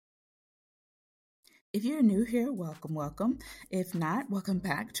If you're new here, welcome. If not, welcome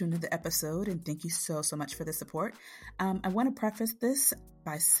back to another episode, and thank you so much for the support. I want to preface this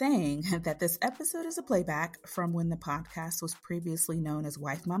by saying that this episode is a playback from when the podcast was previously known as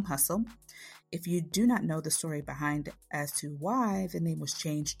Wife Mom Hustle. If you do not know the story behind as to why the name was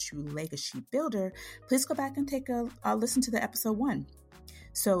changed to Legacy Builder, please go back and take a listen to the episode 1.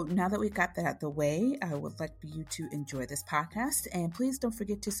 So now that we got that out of the way, I would like for you to enjoy this podcast, and please don't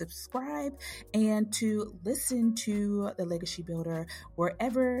forget to subscribe and to listen to the Legacy Builder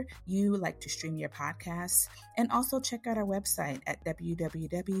wherever you like to stream your podcasts, and also check out our website at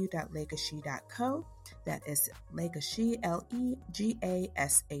www.legacy.co. That is Legacy, LEGASHE.co.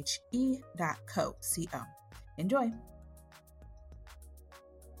 Enjoy.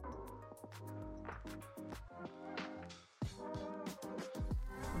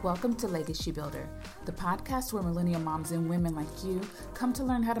 Welcome to Legacy Builder, the podcast where millennial moms and women like you come to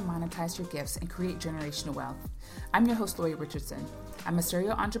learn how to monetize your gifts and create generational wealth. I'm your host, Lori Richardson. I'm a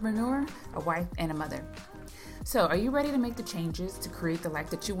serial entrepreneur, a wife, and a mother. So, are you ready to make the changes to create the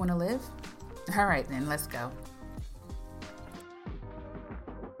life that you want to live? All right, then, let's go.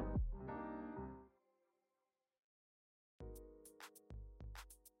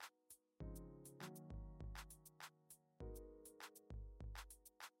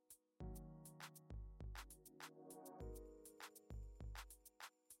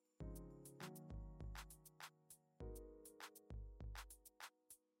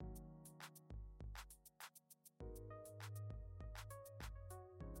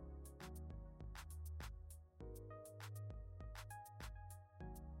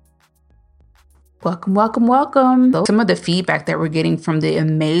 Welcome. Some of the feedback that we're getting from the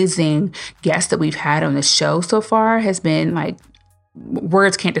amazing guests that we've had on the show so far has been like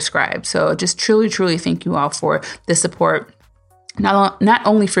words can't describe. So just truly thank you all for the support. Not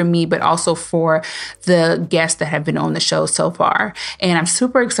only for me, but also for the guests that have been on the show so far. And I'm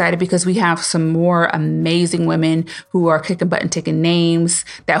super excited because we have some more amazing women who are kicking butt and taking names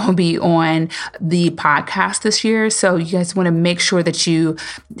that will be on the podcast this year. So you guys want to make sure that you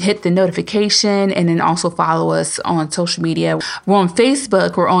hit the notification and then also follow us on social media. We're on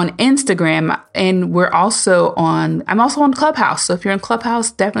Facebook, we're on Instagram, and I'm also on Clubhouse. So if you're in Clubhouse,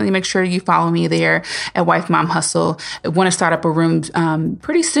 definitely make sure you follow me there at Wife Mom Hustle. I want to start up a room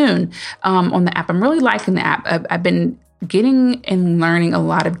pretty soon on the app. I'm really liking the app. I've been getting and learning a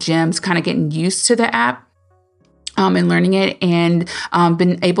lot of gems, kind of getting used to the app and learning it, and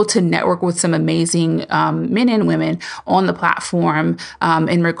been able to network with some amazing men and women on the platform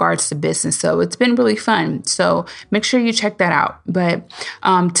in regards to business. So it's been really fun. So make sure you check that out. But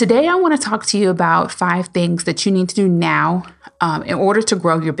today I want to talk to you about 5 things that you need to do now in order to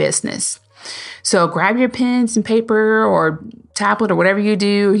grow your business. So grab your pens and paper or tablet or whatever you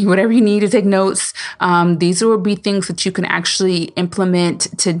do, whatever you need to take notes. These will be things that you can actually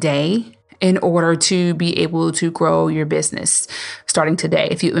implement today in order to be able to grow your business starting today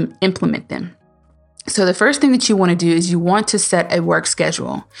if you implement them. So the first thing that you want to do is you want to set a work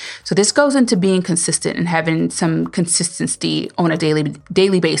schedule. So this goes into being consistent and having some consistency on a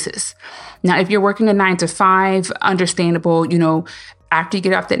daily basis. Now, if you're working a 9 to 5, understandable, after you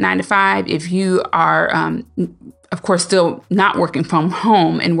get off that 9 to 5, if you are, of course, still not working from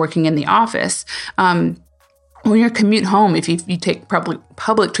home and working in the office, when you commute home, if you take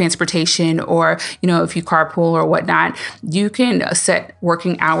public transportation or, if you carpool or whatnot, you can set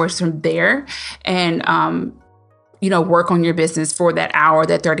working hours from there and, work on your business for that hour,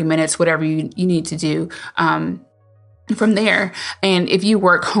 that 30 minutes, whatever you need to do. From there. And if you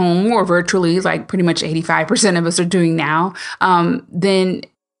work home or virtually, like pretty much 85% of us are doing now, then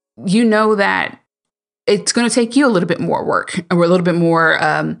you know that it's going to take you a little bit more work or a little bit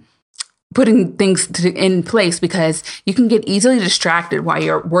more putting things in place, because you can get easily distracted while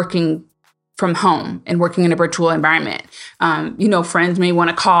you're working from home and working in a virtual environment. Friends may want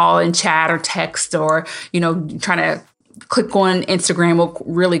to call and chat or text or, try to click on Instagram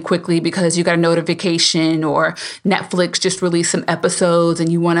really quickly because you got a notification, or Netflix just released some episodes and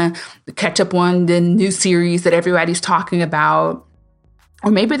you want to catch up on the new series that everybody's talking about.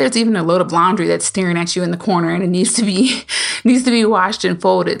 Or maybe there's even a load of laundry that's staring at you in the corner and it needs to be washed and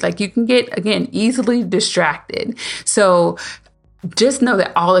folded. Like, you can get, again, easily distracted. So just know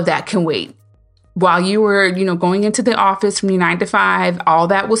that all of that can wait. While you were, going into the office from your 9 to 5, all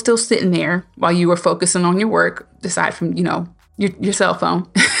that was still sitting there while you were focusing on your work, aside from, your cell phone.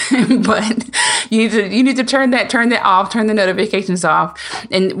 But you need to turn that off, turn the notifications off.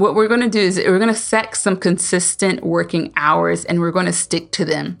 And what we're going to do is we're going to set some consistent working hours and we're going to stick to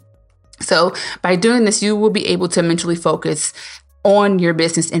them. So by doing this, you will be able to mentally focus on your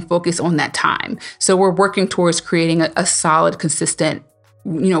business and focus on that time. So we're working towards creating a solid, consistent,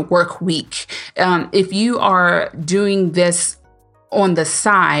 work week. If you are doing this on the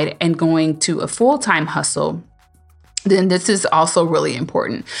side and going to a full-time hustle, then this is also really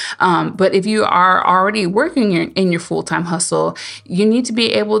important. But if you are already working in your full-time hustle, you need to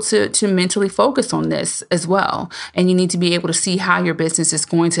be able to mentally focus on this as well. And you need to be able to see how your business is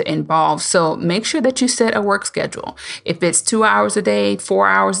going to evolve. So make sure that you set a work schedule. If it's 2 hours a day, 4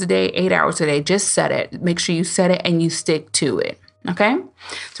 hours a day, 8 hours a day, just set it. Make sure you set it and you stick to it. Okay.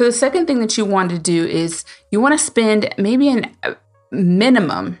 So the second thing that you want to do is you want to spend maybe a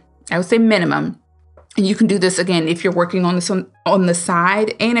minimum, I would say minimum. And you can do this again if you're working on this on the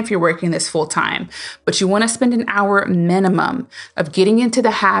side and if you're working this full time. But you want to spend an hour minimum of getting into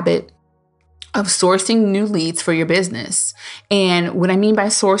the habit of sourcing new leads for your business. And what I mean by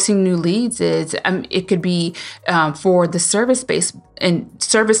sourcing new leads is it could be for the service-based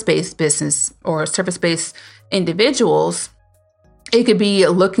business or service-based individuals. It could be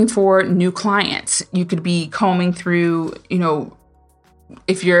looking for new clients. You could be combing through,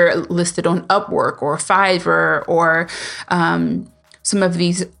 if you're listed on Upwork or Fiverr or some of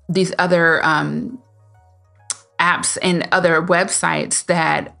these other apps and other websites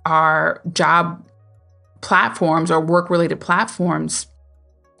that are job platforms or work-related platforms,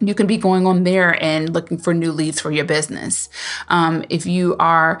 you can be going on there and looking for new leads for your business. If you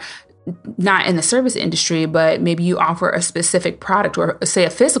are not in the service industry, but maybe you offer a specific product or say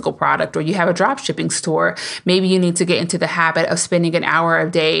a physical product, or you have a drop shipping store, maybe you need to get into the habit of spending an hour a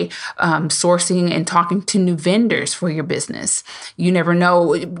day sourcing and talking to new vendors for your business. You never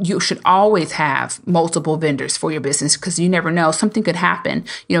know. You should always have multiple vendors for your business because you never know. Something could happen,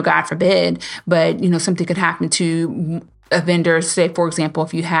 God forbid, but, something could happen to a vendor. Say, for example,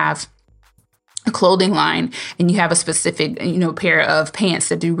 if you have a clothing line and you have a specific, pair of pants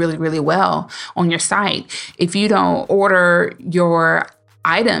that do really, really well on your site. If you don't order your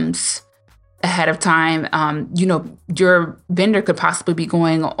items ahead of time, your vendor could possibly be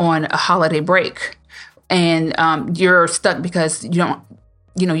going on a holiday break and you're stuck because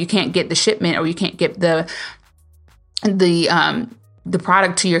you can't get the shipment or you can't get the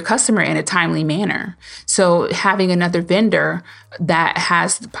product to your customer in a timely manner. So having another vendor that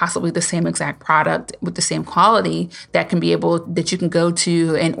has possibly the same exact product with the same quality that you can go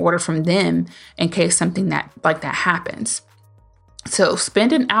to and order from them in case something like that happens. So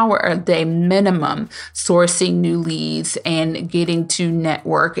spend an hour a day minimum sourcing new leads and getting to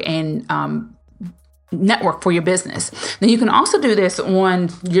network and network for your business. Then you can also do this on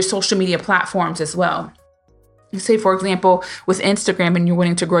your social media platforms as well. Say, for example, with Instagram and you're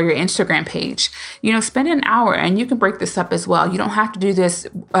wanting to grow your Instagram page, spend an hour, and you can break this up as well. You don't have to do this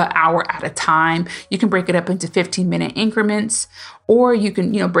an hour at a time. You can break it up into 15-minute increments, or you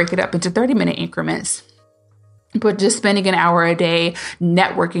can, break it up into 30-minute increments. But just spending an hour a day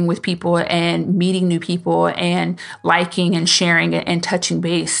networking with people and meeting new people and liking and sharing and touching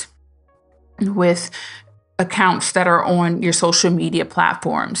base with accounts that are on your social media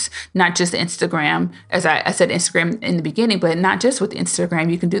platforms, not just Instagram. As I said Instagram in the beginning, but not just with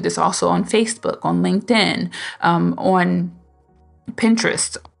Instagram. You can do this also on Facebook, on LinkedIn, on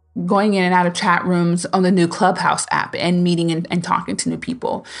Pinterest, going in and out of chat rooms on the new Clubhouse app and meeting and talking to new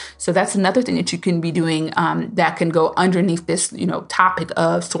people. So that's another thing that you can be doing that can go underneath this, topic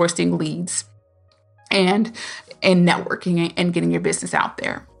of sourcing leads and networking and getting your business out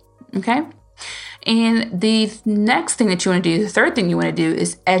there. Okay. And the next thing that you want to do, the third thing you want to do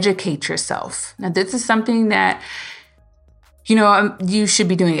is educate yourself. Now, this is something that, you should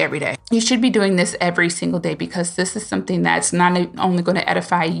be doing every day. You should be doing this every single day because this is something that's not only going to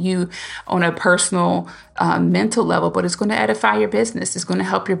edify you on a personal, mental level, but it's going to edify your business. It's going to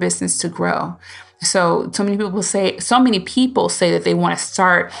help your business to grow. So many people say that they want to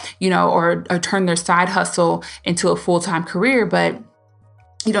start, or turn their side hustle into a full-time career, but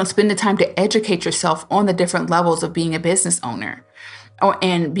you don't spend the time to educate yourself on the different levels of being a business owner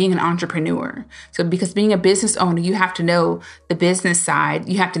and being an entrepreneur. So because being a business owner, you have to know the business side,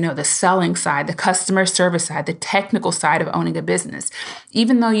 you have to know the selling side, the customer service side, the technical side of owning a business.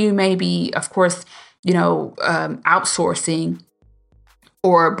 Even though you may be, of course, outsourcing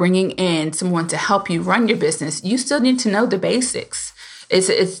or bringing in someone to help you run your business, you still need to know the basics. You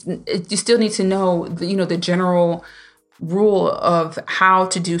still need to know, the general rule of how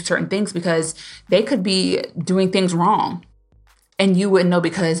to do certain things because they could be doing things wrong and you wouldn't know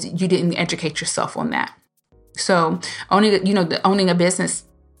because you didn't educate yourself on that. So owning a business,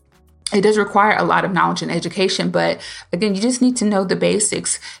 it does require a lot of knowledge and education, but again, you just need to know the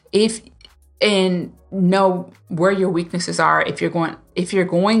basics. If and know where your weaknesses are if you're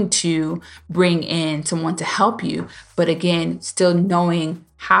going to bring in someone to help you, but again, still knowing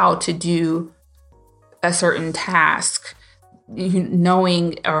how to do a certain task,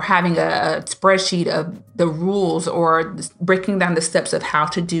 knowing or having a spreadsheet of the rules or breaking down the steps of how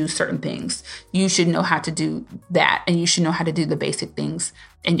to do certain things. You should know how to do that, and you should know how to do the basic things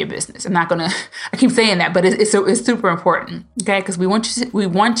in your business. I keep saying that, but it's super important, okay? Because we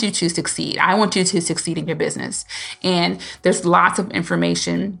want you to succeed. I want you to succeed in your business. And there's lots of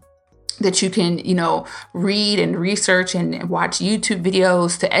information that you can, read and research and watch YouTube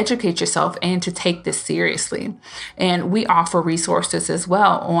videos to educate yourself and to take this seriously. And we offer resources as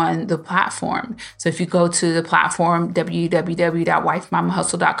well on the platform. So if you go to the platform,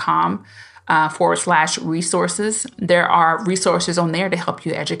 www.wifemamahustle.com, /resources. There are resources on there to help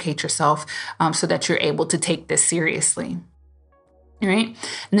you educate yourself so that you're able to take this seriously. All right.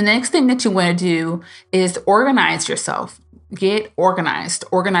 And the next thing that you want to do is organize yourself. Get organized.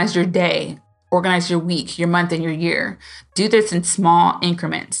 Organize your day. Organize your week, your month, and your year. Do this in small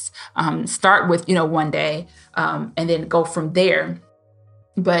increments. Start with, one day and then go from there.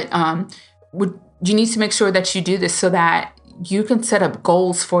 But you need to make sure that you do this so that you can set up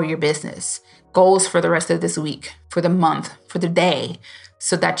goals for your business, goals for the rest of this week, for the month, for the day,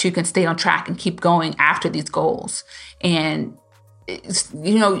 so that you can stay on track and keep going after these goals. And,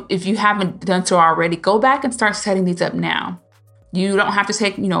 if you haven't done so already, go back and start setting these up now. You don't have to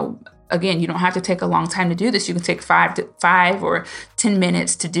take, you don't have to take a long time to do this. You can take 5 or 10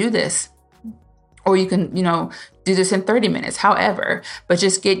 minutes to do this. Or you can, do this in 30 minutes, however, but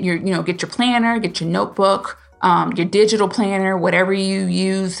just get your planner, get your notebook, your digital planner, whatever you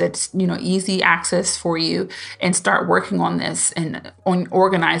use that's, easy access for you, and start working on this and on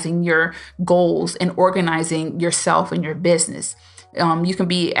organizing your goals and organizing yourself and your business. You can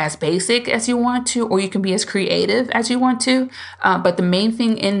be as basic as you want to, or you can be as creative as you want to. But the main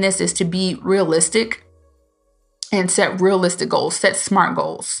thing in this is to be realistic and set realistic goals, set SMART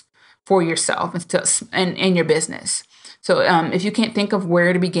goals for yourself and your business. So if you can't think of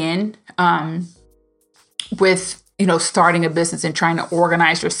where to begin with, starting a business and trying to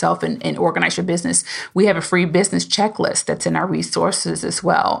organize yourself and organize your business, we have a free business checklist that's in our resources as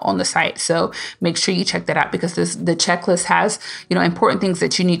well on the site. So make sure you check that out, because the checklist has, important things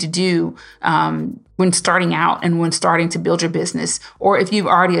that you need to do when starting out and when starting to build your business. Or if you've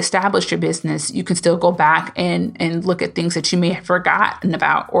already established your business, you can still go back and look at things that you may have forgotten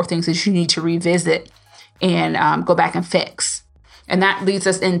about, or things that you need to revisit and go back and fix. And that leads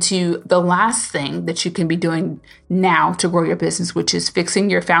us into the last thing that you can be doing now to grow your business, which is fixing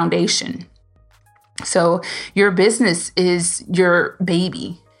your foundation. So your business is your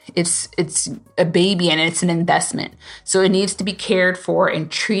baby. It's a baby, and it's an investment. So it needs to be cared for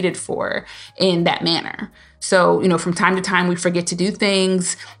and treated for in that manner. So, from time to time, we forget to do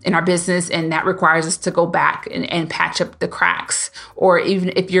things in our business, and that requires us to go back and patch up the cracks. Or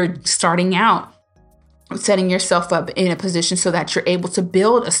even if you're starting out, setting yourself up in a position so that you're able to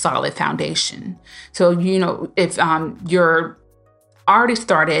build a solid foundation. So, if you're already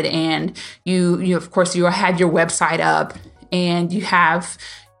started and you of course, you had your website up and you have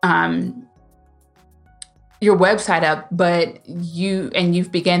your website up, but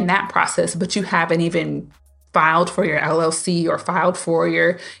you've begun that process, but you haven't even filed for your LLC or filed for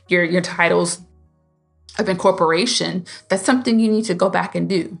your titles of incorporation, that's something you need to go back and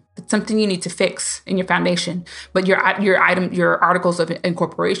do. It's something you need to fix in your foundation. But your articles of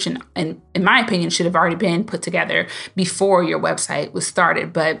incorporation, and in my opinion, should have already been put together before your website was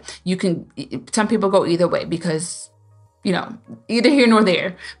started. But some people go either way, because, either here nor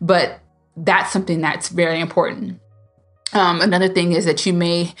there. But that's something that's very important. Another thing is that you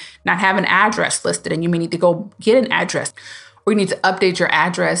may not have an address listed, and you may need to go get an address, or you need to update your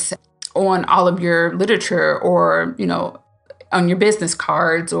address on all of your literature, or, on your business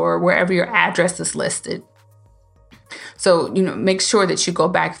cards, or wherever your address is listed. So, make sure that you go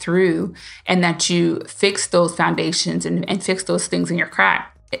back through and that you fix those foundations and fix those things in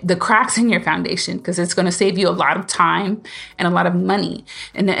the cracks in your foundation, because it's going to save you a lot of time and a lot of money.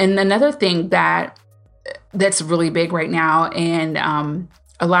 And another thing that's really big right now, and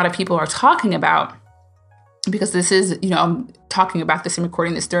a lot of people are talking about, because this is, I'm talking about this and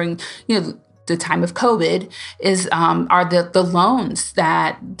recording this during, the time of COVID, are the loans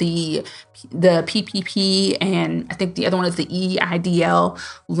that the PPP, and I think the other one is the EIDL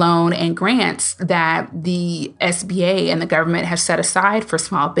loan and grants that the SBA and the government have set aside for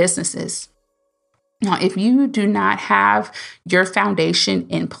small businesses. Now, if you do not have your foundation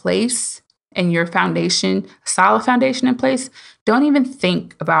in place, and your foundation, solid foundation in place, don't even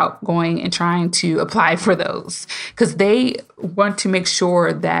think about going and trying to apply for those, because they want to make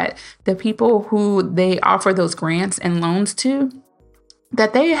sure that the people who they offer those grants and loans to,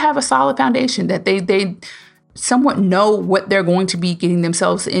 that they have a solid foundation, that they somewhat know what they're going to be getting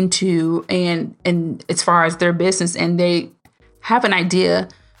themselves into and as far as their business, and they have an idea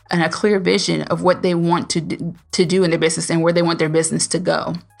and a clear vision of what they want to do in their business and where they want their business to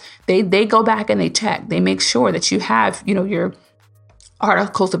go. They go back and they check. They make sure that you have, your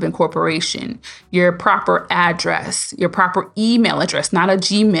articles of incorporation, your proper address, your proper email address, not a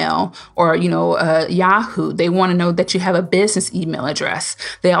Gmail or, a Yahoo. They want to know that you have a business email address.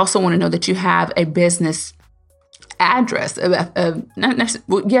 They also want to know that you have a business address, a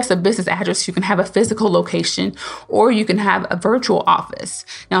business address. You can have a physical location or you can have a virtual office.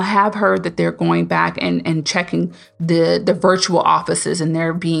 Now, I have heard that they're going back and checking the virtual offices, and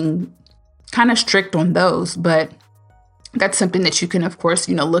they're being kind of strict on those, but that's something that you can, of course,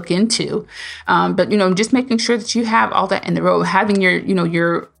 look into. But just making sure that you have all that in the row, having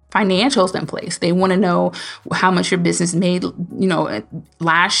your financials in place. They want to know how much your business made,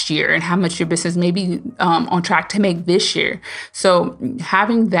 last year, and how much your business may be on track to make this year. So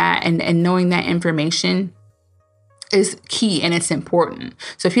having that and knowing that information is key, and it's important.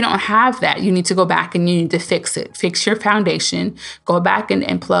 So if you don't have that, you need to go back and you need to fix it. Fix your foundation. Go back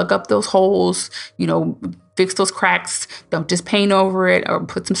and plug up those holes, fix those cracks. Don't just paint over it or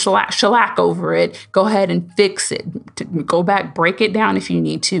put some shellac over it. Go ahead and fix it. Go back, break it down if you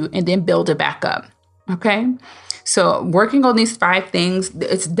need to, and then build it back up. Okay? So working on these 5 things,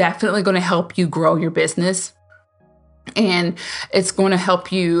 it's definitely going to help you grow your business. And it's going to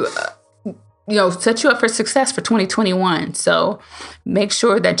help you set you up for success for 2021. So make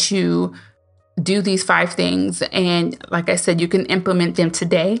sure that you do these 5 things. And like I said, you can implement them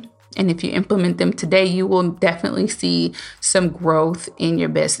today. And if you implement them today, you will definitely see some growth in your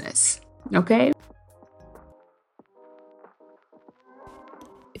business. Okay?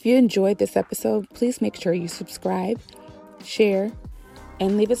 If you enjoyed this episode, please make sure you subscribe, share,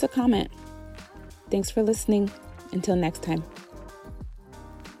 and leave us a comment. Thanks for listening. Until next time.